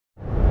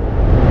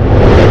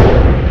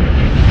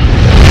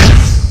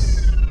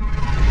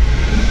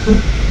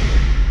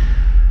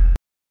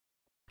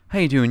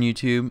you doing,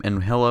 YouTube?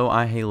 And hello,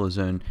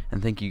 iHaloZone,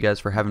 and thank you guys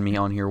for having me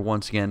on here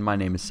once again. My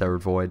name is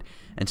Severed Void,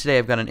 and today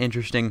I've got an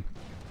interesting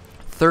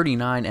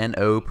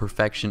 39-0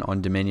 perfection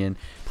on Dominion,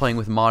 playing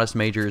with Modest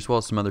Major as well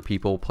as some other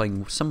people, playing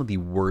with some of the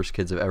worst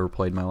kids I've ever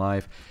played in my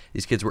life.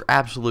 These kids were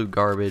absolute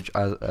garbage,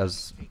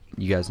 as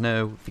you guys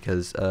know,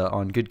 because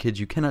on good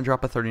kids you cannot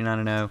drop a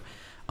 39-0.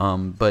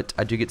 But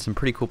I do get some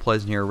pretty cool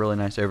plays in here, a really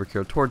nice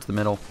overkill towards the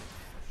middle.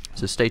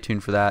 So stay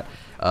tuned for that.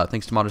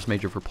 Thanks to Modest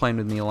Major for playing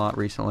with me a lot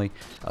recently.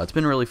 It's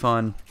been really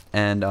fun,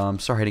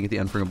 and sorry I didn't get the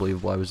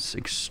unforgivable. I was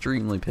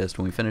extremely pissed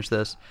when we finished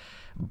this,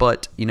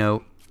 but you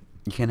know,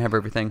 you can't have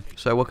everything.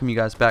 So I welcome you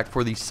guys back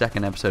for the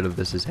second episode of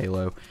This Is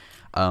Halo.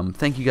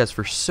 Thank you guys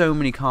for so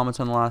many comments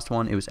on the last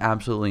one. It was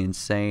absolutely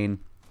insane.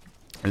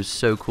 It was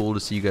so cool to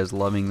see you guys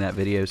loving that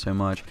video so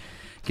much,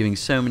 giving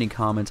so many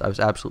comments. I was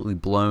absolutely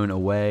blown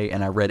away,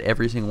 and I read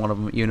every single one of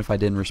them, even if I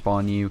didn't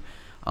respond to you.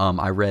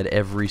 I read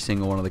every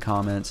single one of the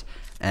comments,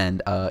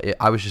 and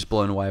I was just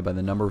blown away by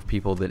the number of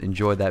people that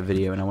enjoyed that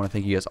video, and I want to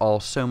thank you guys all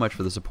so much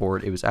for the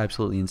support. It was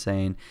absolutely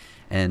insane,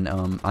 and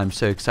I'm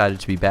so excited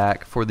to be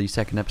back for the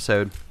second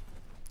episode.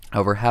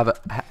 However,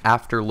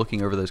 after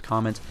looking over those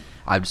comments,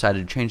 I've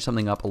decided to change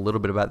something up a little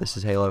bit about This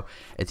Is Halo.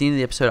 At the end of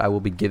the episode, I will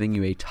be giving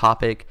you a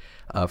topic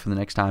for the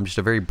next time, just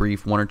a very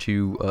brief 1 or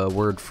 2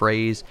 word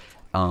phrase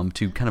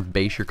to kind of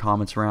base your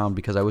comments around,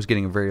 because I was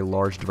getting a very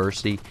large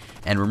diversity.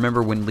 And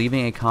remember, when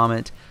leaving a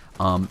comment,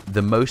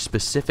 the most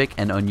specific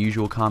and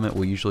unusual comment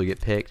will usually get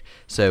picked.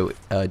 So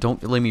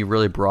don't leave me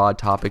really broad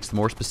topics. The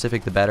more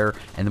specific, the better,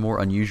 and the more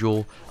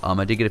unusual.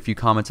 I did get a few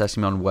comments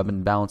asking me on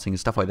weapon balancing and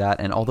stuff like that,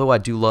 and although I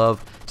do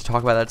love to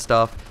talk about that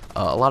stuff,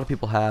 a lot of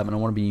people have, and I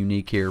want to be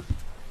unique here,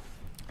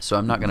 so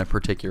I'm not going to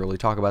particularly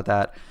talk about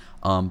that.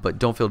 But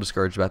don't feel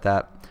discouraged about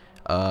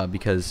that,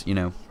 because, you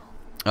know,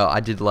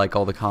 I did like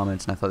all the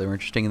comments, and I thought they were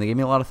interesting, and they gave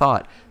me a lot of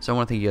thought. So I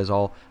want to thank you guys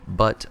all.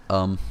 But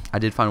I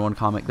did find one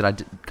comment that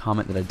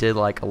I did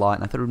like a lot,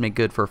 and I thought it would make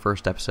good for a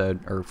first episode,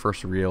 or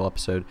first real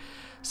episode.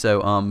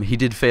 So he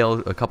did fail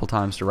a couple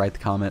times to write the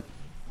comment.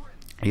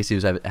 I guess he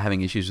was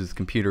having issues with his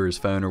computer, his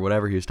phone, or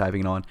whatever he was typing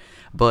it on.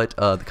 But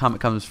the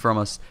comment comes from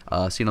us.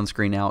 See it on the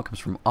screen now. It comes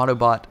from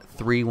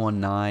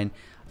Autobot319.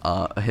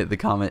 Hit the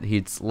comment.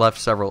 He'd left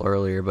several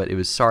earlier, but it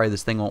was, sorry,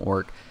 this thing won't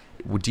work.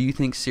 Do you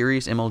think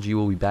Serious MLG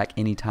will be back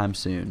anytime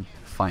soon?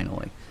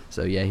 Finally.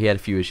 So yeah, he had a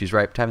few issues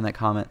right typing that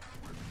comment.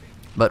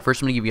 But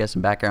first I'm going to give you guys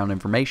some background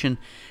information,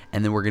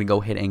 and then we're going to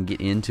go ahead and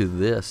get into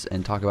this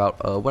and talk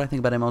about what I think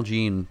about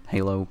MLG and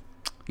Halo,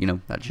 you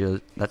know,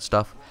 that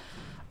stuff.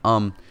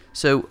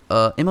 So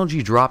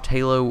MLG dropped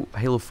Halo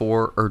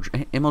 4, or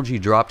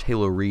MLG dropped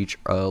Halo Reach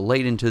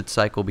late into its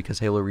cycle because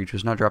Halo Reach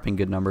was not dropping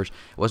good numbers.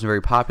 It wasn't a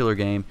very popular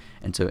game,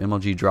 and so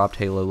MLG dropped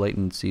Halo late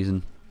in the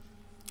season,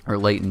 or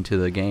late into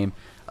the game.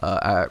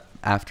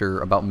 After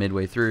about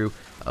midway through,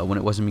 when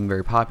it wasn't being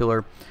very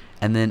popular,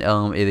 and then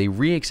they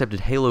re-accepted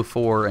Halo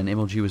 4, and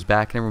MLG was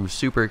back, and everyone was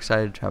super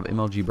excited to have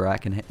MLG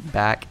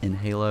back in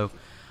Halo.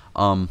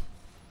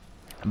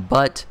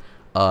 But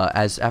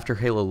as after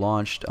Halo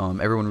launched,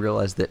 everyone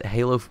realized that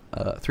Halo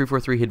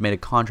 343 had made a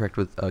contract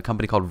with a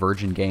company called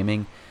Virgin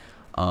Gaming,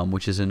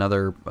 which is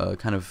another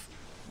kind of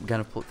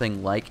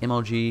thing like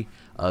MLG.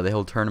 They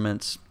hold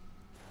tournaments.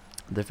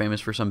 They're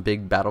famous for some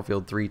big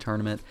Battlefield 3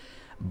 tournament.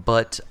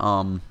 But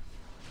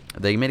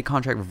they made a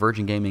contract with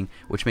Virgin Gaming,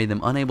 which made them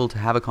unable to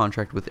have a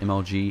contract with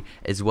MLG,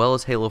 as well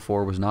as Halo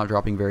 4 was not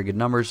dropping very good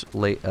numbers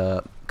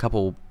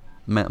couple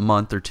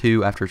month or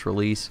two after its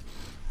release.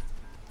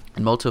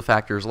 And multiple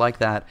factors like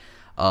that,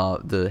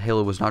 the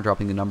Halo was not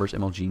dropping the numbers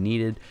MLG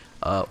needed,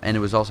 and it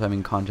was also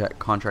having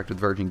contract with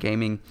Virgin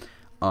Gaming,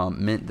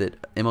 meant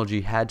that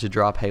MLG had to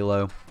drop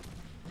Halo.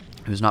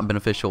 It was not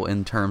beneficial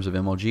in terms of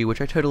MLG,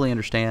 which I totally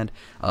understand.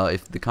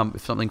 If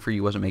something for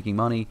you wasn't making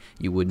money,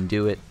 you wouldn't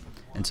do it,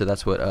 and so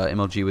that's what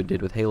MLG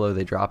did with Halo.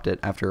 They dropped it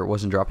after it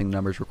wasn't dropping the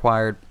numbers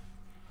required,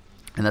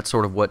 and that's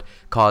sort of what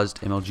caused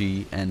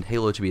MLG and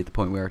Halo to be at the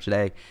point we are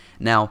today.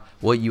 Now,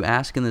 what you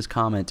ask in this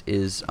comment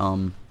is,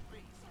 do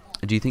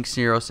you think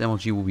Serious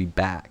MLG will be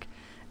back?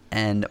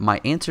 And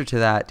my answer to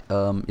that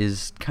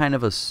is kind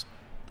of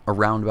a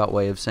roundabout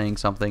way of saying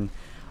something.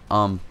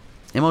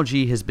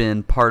 MLG has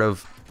been part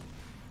of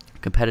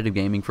competitive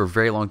gaming for a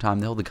very long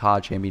time. They hold the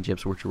COD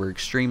championships, which were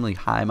extremely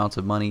high amounts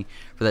of money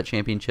for that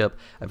championship.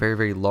 A very,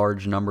 very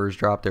large numbers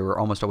dropped. There were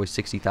almost always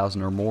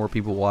 60,000 or more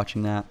people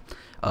watching that,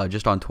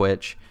 just on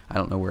Twitch. I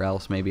don't know where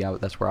else. Maybe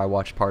that's where I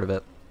watched part of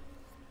it.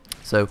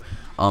 So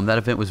that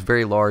event was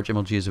very large.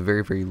 MLG is a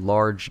very, very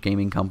large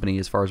gaming company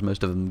as far as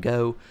most of them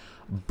go.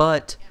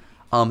 But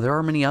there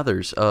are many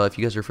others. If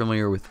you guys are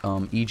familiar with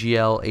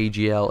EGL,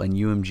 AGL, and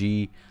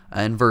UMG,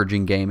 and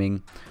Virgin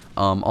Gaming,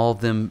 all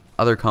of them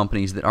other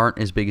companies that aren't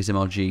as big as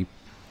MLG,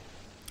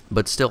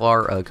 but still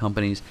are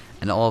companies,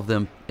 and all of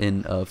them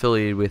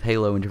affiliated with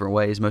Halo in different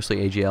ways, mostly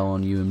AGL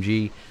and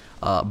UMG,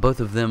 both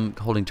of them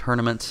holding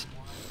tournaments,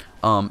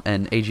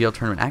 and AGL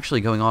tournament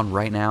actually going on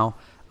right now,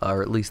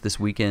 or at least this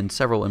weekend.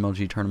 Several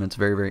MLG tournaments,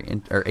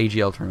 or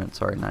AGL tournaments,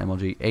 sorry, not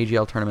MLG,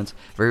 AGL tournaments,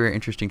 very, very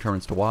interesting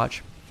tournaments to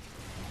watch.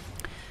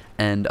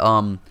 And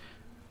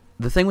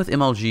the thing with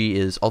MLG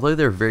is, although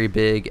they're very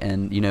big,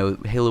 and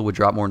Halo would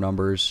drop more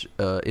numbers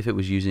if it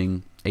was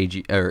using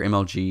AG or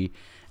MLG,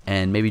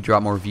 and maybe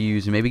drop more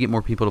views and maybe get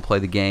more people to play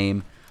the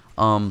game.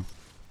 I'm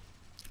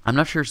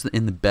not sure it's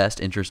in the best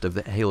interest of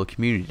the Halo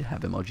community to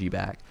have MLG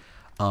back.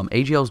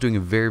 AGL is doing a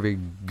very, very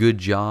good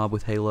job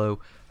with Halo,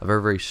 a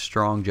very, very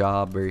strong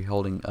job,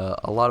 holding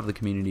a lot of the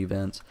community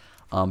events.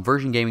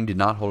 Version Gaming did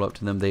not hold up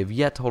to them. They have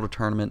yet to hold a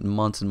tournament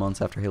months and months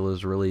after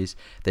Halo's release.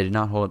 They did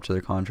not hold up to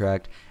their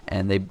contract,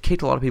 and they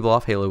kicked a lot of people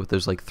off Halo with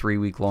those like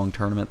 3-week-long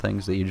tournament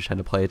things that you just had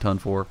to play a ton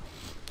for.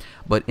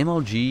 But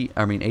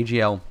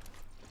AGL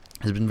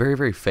has been very,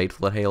 very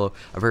faithful at Halo,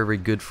 a very, very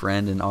good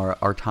friend in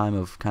our time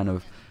of kind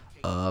of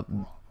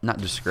not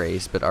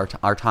disgrace, but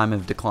our time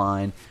of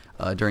decline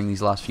during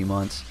these last few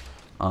months,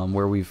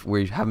 where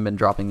we haven't been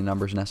dropping the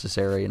numbers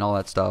necessary and all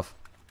that stuff.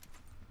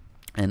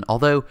 And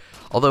although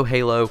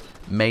Halo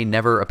may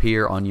never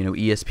appear on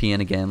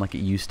ESPN again like it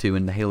used to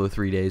in the Halo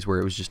 3 days where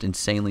it was just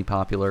insanely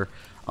popular,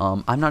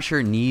 I'm not sure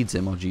it needs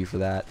MLG for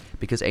that,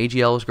 because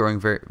AGL is growing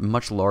very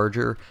much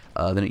larger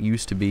than it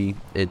used to be.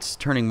 It's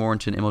turning more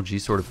into an MLG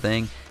sort of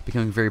thing,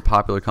 becoming a very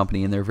popular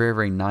company, and they're very,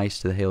 very nice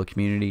to the Halo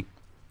community.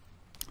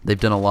 They've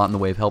done a lot in the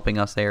way of helping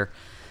us there,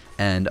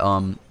 and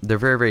they're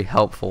very, very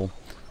helpful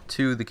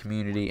to the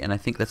community, and I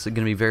think that's going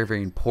to be very,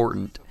 very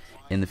important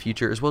in the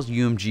future, as well as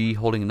UMG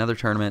holding another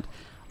tournament.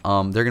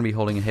 They're going to be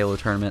holding a Halo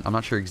tournament. I'm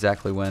not sure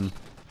exactly when.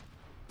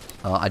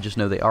 I just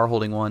know they are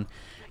holding one.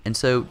 And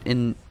so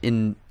in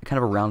kind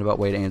of a roundabout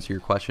way to answer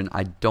your question,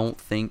 I don't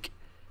think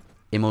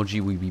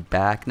MLG will be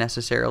back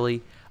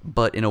necessarily,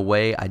 but in a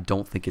way I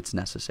don't think it's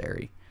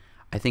necessary.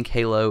 I think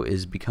Halo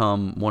has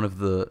become one of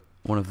the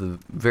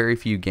very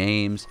few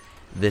games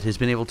that has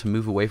been able to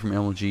move away from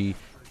MLG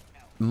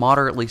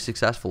moderately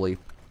successfully.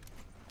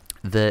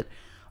 That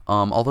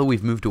although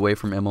we've moved away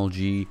from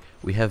MLG,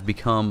 we have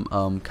become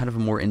kind of a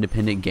more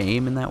independent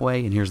game in that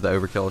way. And here's the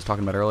overkill I was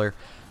talking about earlier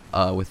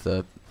with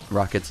the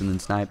rockets and then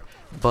snipe.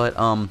 But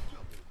I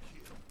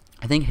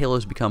think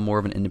Halo's become more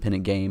of an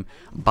independent game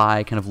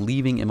by kind of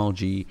leaving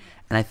MLG.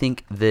 And I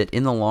think that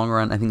in the long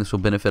run, I think this will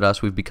benefit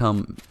us. We've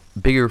become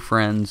bigger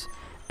friends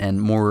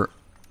and more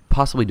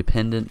possibly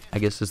dependent, I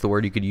guess is the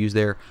word you could use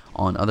there,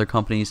 on other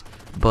companies,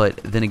 but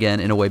then again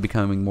in a way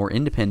becoming more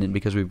independent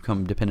because we've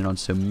become dependent on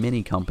so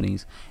many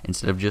companies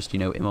instead of just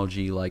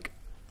MLG like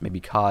maybe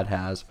COD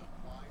has.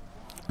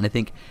 And I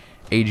think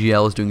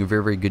AGL is doing a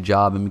very, very good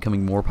job in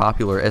becoming more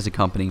popular as a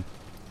company,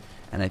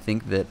 and I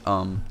think that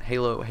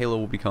Halo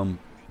will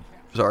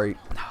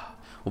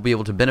be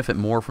able to benefit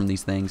more from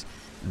these things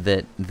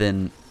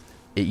than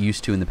it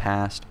used to in the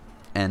past.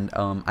 And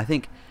I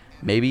think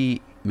maybe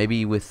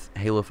with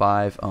Halo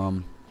 5,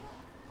 I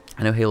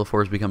know Halo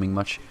 4 is becoming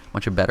much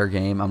a better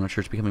game. I'm not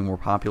sure it's becoming more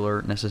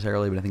popular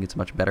necessarily, but I think it's a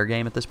much better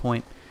game at this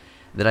point.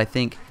 That I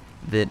think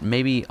that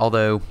maybe,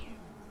 although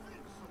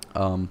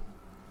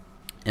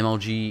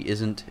MLG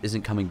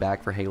isn't coming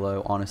back for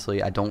Halo,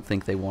 honestly, I don't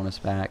think they want us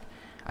back.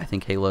 I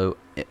think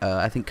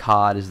I think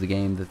COD is the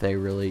game that they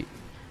really,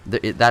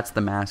 that's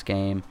the mass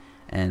game,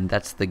 and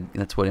that's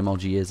what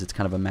MLG is. It's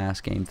kind of a mass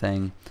game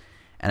thing.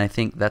 And I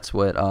think that's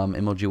what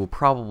MLG will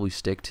probably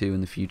stick to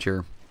in the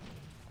future,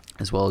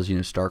 as well as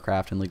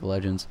StarCraft and League of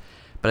Legends.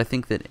 But I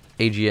think that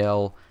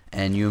AGL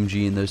and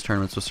UMG in those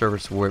tournaments will serve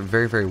us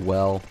very, very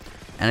well.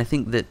 And I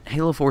think that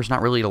Halo 4 is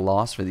not really at a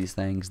loss for these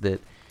things.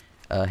 That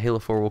Halo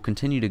 4 will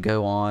continue to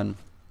go on,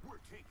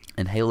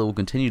 and Halo will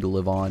continue to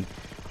live on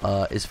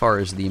as far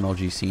as the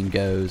MLG scene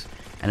goes.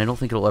 And I don't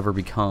think it'll ever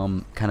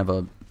become kind of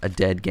a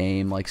dead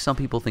game like some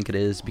people think it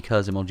is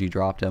because MLG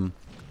dropped him.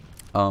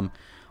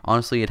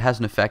 Honestly, it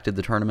hasn't affected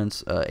the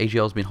tournaments.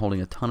 AGL's been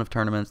holding a ton of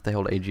tournaments. They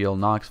hold AGL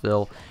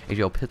Knoxville,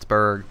 AGL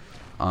Pittsburgh,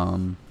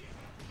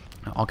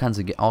 all kinds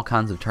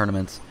of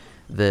tournaments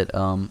that,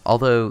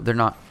 although they're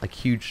not like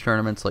huge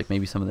tournaments like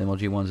maybe some of the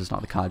MLG ones, it's not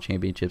the COD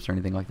championships or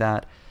anything like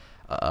that.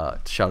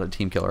 Shout out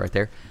Team Killer right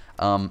there.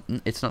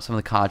 It's not some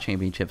of the COD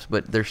championships,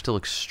 but they're still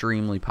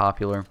extremely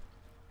popular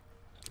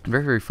and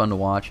very, very fun to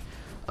watch.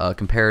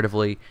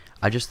 Comparatively,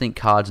 I just think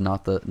COD's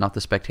not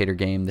the spectator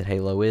game that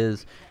Halo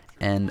is.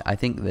 And I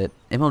think that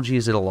MLG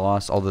is at a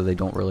loss, although they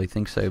don't really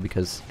think so,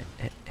 because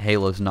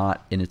Halo's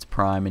not in its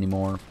prime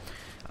anymore.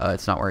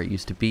 It's not where it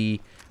used to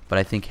be. But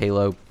I think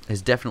Halo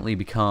has definitely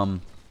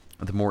become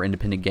the more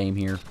independent game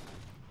here,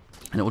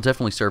 and it will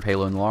definitely serve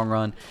Halo in the long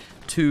run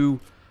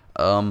to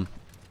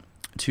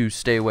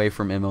stay away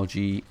from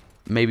MLG.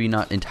 Maybe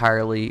not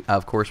entirely.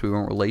 Of course, we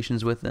want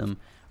relations with them,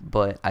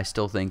 but I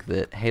still think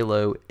that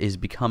Halo is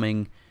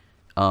becoming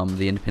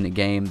the independent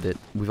game that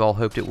we've all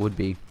hoped it would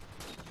be.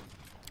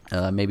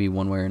 Maybe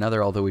one way or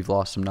another, although we've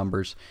lost some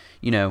numbers.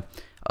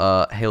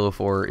 Halo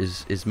 4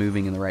 is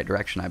moving in the right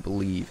direction, I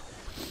believe.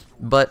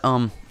 But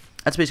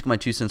that's basically my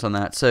 2 cents on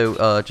that.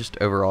 So just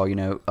overall,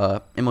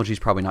 MLG's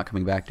probably not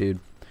coming back, dude.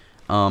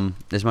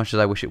 As much as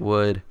I wish it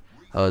would,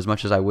 as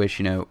much as I wish,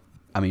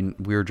 we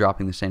were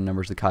dropping the same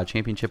numbers the COD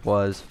Championship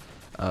was.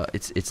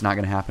 It's not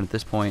going to happen at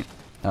this point.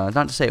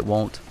 Not to say it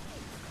won't.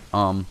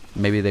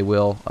 Maybe they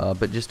will.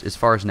 But just as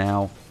far as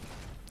now,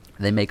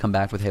 They may come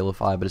back with Halo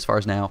 5, but as far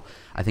as now,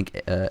 I think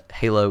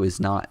Halo is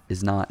not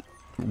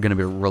going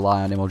to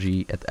rely on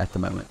MLG at the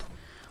moment.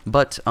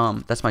 But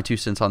that's my 2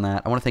 cents on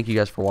that. I want to thank you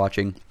guys for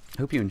watching.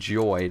 I hope you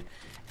enjoyed.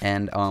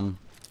 And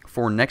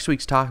for next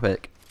week's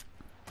topic,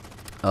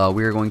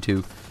 we are going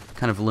to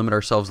kind of limit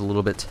ourselves a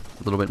little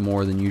bit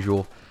more than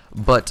usual.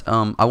 But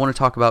I want to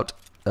talk about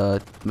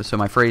so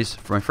my phrase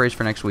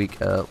for next week.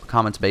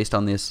 Comments based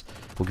on this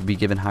will be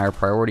given higher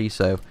priority.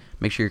 So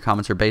make sure your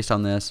comments are based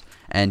on this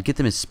and get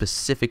them as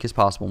specific as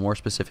possible. More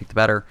specific, the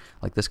better.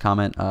 Like this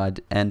comment,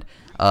 and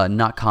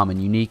not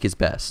common. Unique is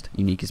best.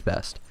 Unique is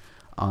best.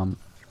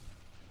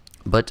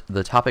 But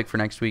the topic for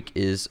next week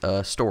is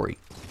story.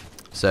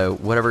 So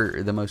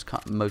whatever the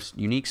most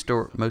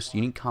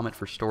unique comment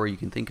for story you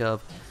can think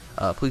of,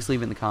 please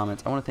leave it in the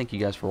comments. I want to thank you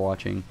guys for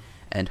watching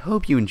and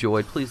hope you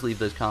enjoyed. Please leave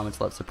those comments.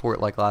 Let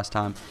support like last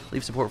time.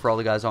 Leave support for all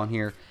the guys on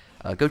here.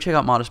 Go check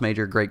out Modest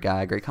Major. Great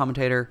guy, great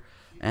commentator,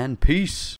 and peace.